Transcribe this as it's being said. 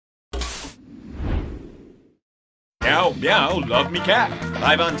Meow, meow, love me cat.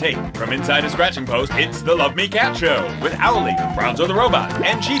 Live on tape from inside a scratching post, it's the Love Me Cat Show with Owlie, Bronzo the Robot,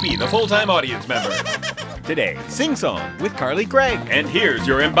 and Cheapy, the full-time audience member. Today, Sing Song with Carly Craig. And here's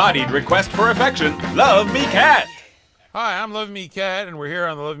your embodied request for affection, Love Me Cat. Hi, I'm Love Me Cat, and we're here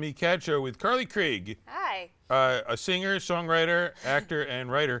on the Love Me Cat Show with Carly Craig. Hi. A singer, songwriter, actor, and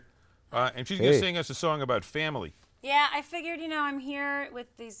writer. And she's going to sing us a song about family. Yeah, I figured, I'm here with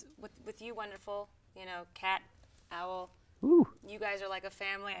with you wonderful, cat, owl. Ooh. You guys are like a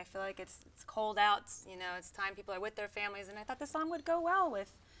family. I feel like it's cold out, it's time people are with their families, and I thought this song would go well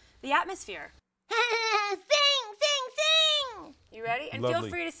with the atmosphere. Sing, sing, sing! You ready? And Lovely. feel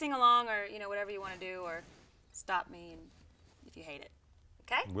free to sing along or, whatever you want to do, or stop me if you hate it.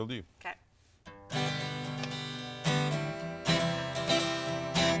 Okay? Will do. Okay.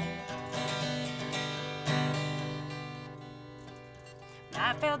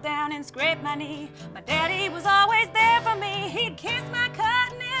 I fell down and scraped my knee. My daddy was always there for me. He'd kiss my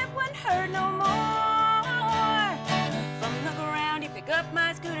cut and it wouldn't hurt no more. From the ground, he'd pick up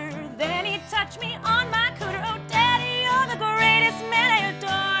my scooter. Then he'd touch me on my cooter. Oh, daddy, you're the greatest man I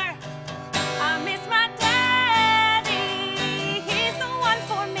adore. I miss my daddy. He's the one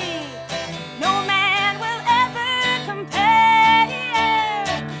for me. No man will ever compare.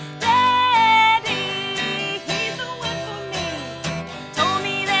 Daddy, he's the one for me. Told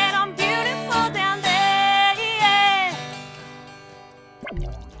me that I'm beautiful down there.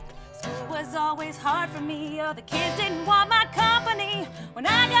 School was always hard for me. Other kids didn't want my company. When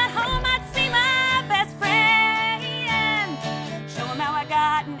I got home, I'd see my best friend. Show him how I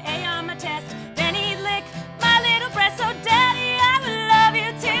got an A on my test. Then he'd lick my little breast. So, Daddy, I will love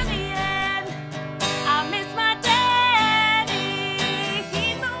you till the end. I miss my daddy.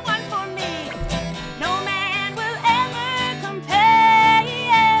 He's the one for me. No man will ever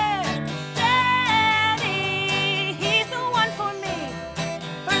compare. Daddy, he's the one for me.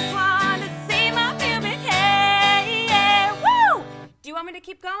 First one to see my pubic hair. Woo! Do you want me to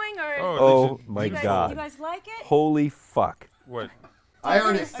keep going, or? Oh my God. You guys like it? Holy fuck. What? I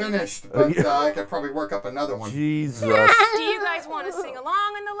already finished, but I could probably work up another one. Jesus. Do you guys want to sing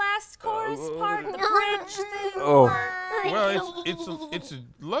along in the last chorus part, the bridge thing? Oh. Well, it's a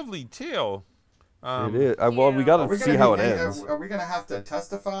lovely tale. It is. Well, we got to see how it ends. Are we going to have to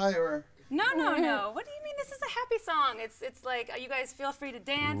testify, or? No. What do you mean? This is a happy song. It's like you guys feel free to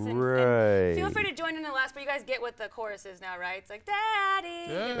dance and feel free to join in the last. But you guys get what the chorus is now, right? It's like Daddy.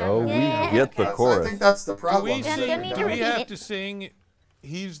 Yeah. Oh, we get the chorus. I think that's the Do problem. we have to sing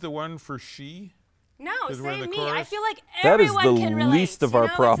 "He's the One for She"? No, 'Cause we're in say the me. chorus? I feel like That is everyone the can relate. least of our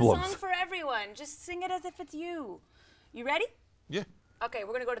problems. It's a song for everyone. Just sing it as if it's you. You ready? Yeah. Okay,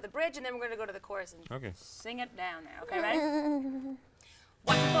 we're gonna go to the bridge and then we're gonna go to the chorus and Okay. sing it down there. Okay, ready?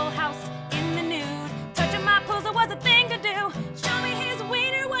 Watching Full House in the nude. Touching my pussy was a thing to do. Show me his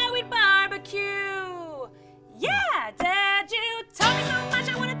wiener while we'd barbecue. Yeah, Dad, you taught me so much.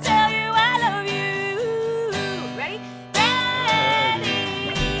 I wanna tell you I love you. Ready?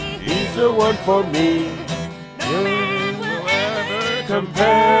 Daddy, He's the one for me. no man will ever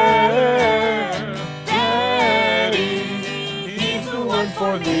compare. Daddy, he's the one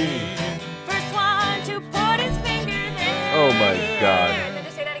for me. First one to put his finger there. Oh my God. And then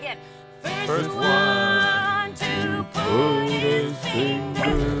just say that again. First one to put his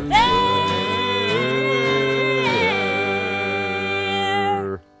finger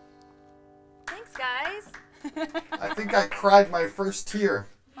there. Thanks, guys. I think I cried my first tear.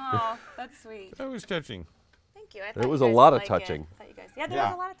 Oh, that's sweet. That was touching. Thank you. I There thought was you a guys lot would of like touching. it. I thought you guys, there Yeah.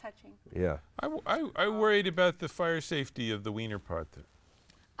 was a lot of touching. Yeah. I worried about the fire safety of the wiener part.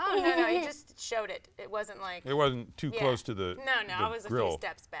 Oh, no, you just showed it. It wasn't like. It wasn't too close to the No, the I was grill. a few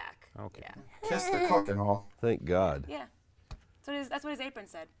steps back. Okay. Yeah. Kiss the cook and all. Thank God. Yeah. That's what his apron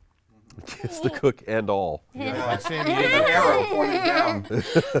said. Kiss the cook and all. Like San The Diego. arrow pointing down.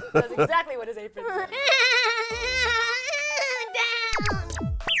 That's exactly what his apron said.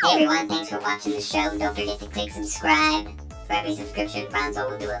 Hey everyone, thanks for watching the show. Don't forget to click subscribe. For every subscription, Bronzo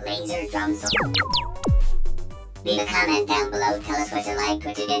will do a laser drum solo. Leave a comment down below. Tell us what you liked,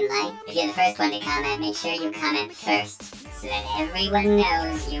 what you didn't like. If you're the first one to comment, make sure you comment first, so that everyone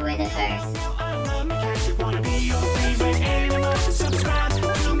knows you were the first.